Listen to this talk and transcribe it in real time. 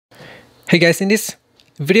Hey guys, in this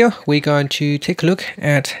video we're going to take a look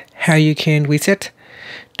at how you can reset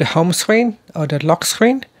the home screen or the lock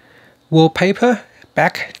screen wallpaper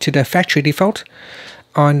back to the factory default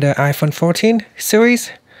on the iPhone 14 series.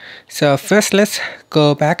 So first let's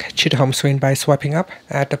go back to the home screen by swiping up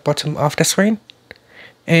at the bottom of the screen,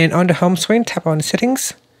 and on the home screen tap on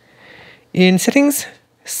settings. In settings,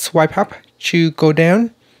 swipe up to go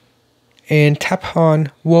down and tap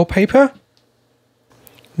on wallpaper.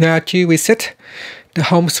 Now to reset the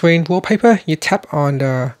home screen wallpaper, you tap on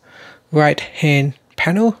the right hand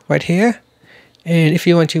panel right here, and if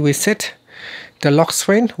you want to reset the lock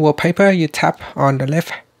screen wallpaper, you tap on the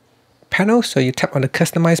left panel, so you tap on the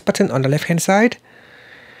customize button on the left hand side,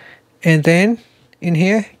 and then in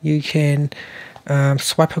here you can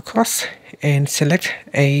swipe across and select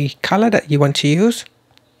a color that you want to use.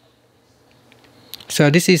 So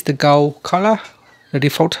this is the gold color, the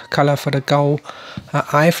default color for the gold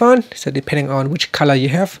iPhone. So depending on which color you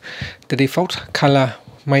have, the default color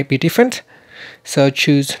might be different. So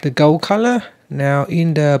choose the gold color. Now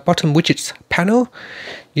in the bottom widgets panel,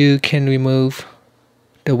 you can remove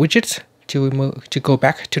the widgets to go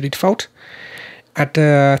back to the default. At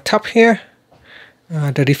the top here,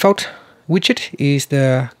 the default widget is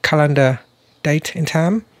the calendar date and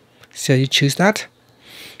time. So you choose that.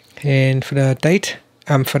 And for the date,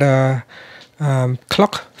 for the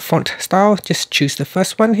clock font style, just choose the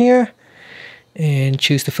first one here and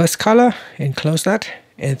choose the first color and close that,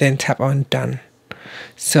 and then tap on done.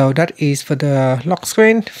 So that is for the lock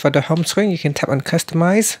screen. For the home screen, you can tap on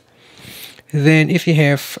customize. Then if you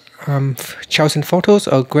have chosen photos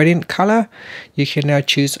or gradient color, you can now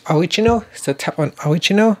choose original. So tap on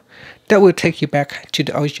original. That will take you back to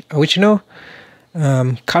the original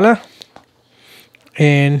color.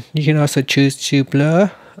 And you can also choose to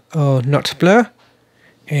blur or not blur,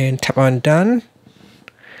 and tap on done,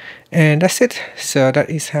 and that's it. So that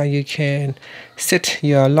is how you can set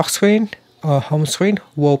your lock screen or home screen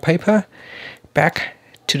wallpaper back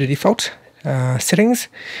to the default settings.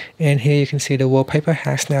 And here you can see the wallpaper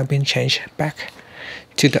has now been changed back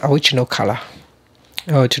to the original color,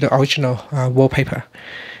 or to the original wallpaper.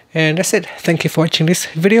 And that's it. Thank you for watching this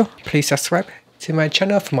video. Please subscribe to my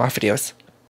channel for more videos.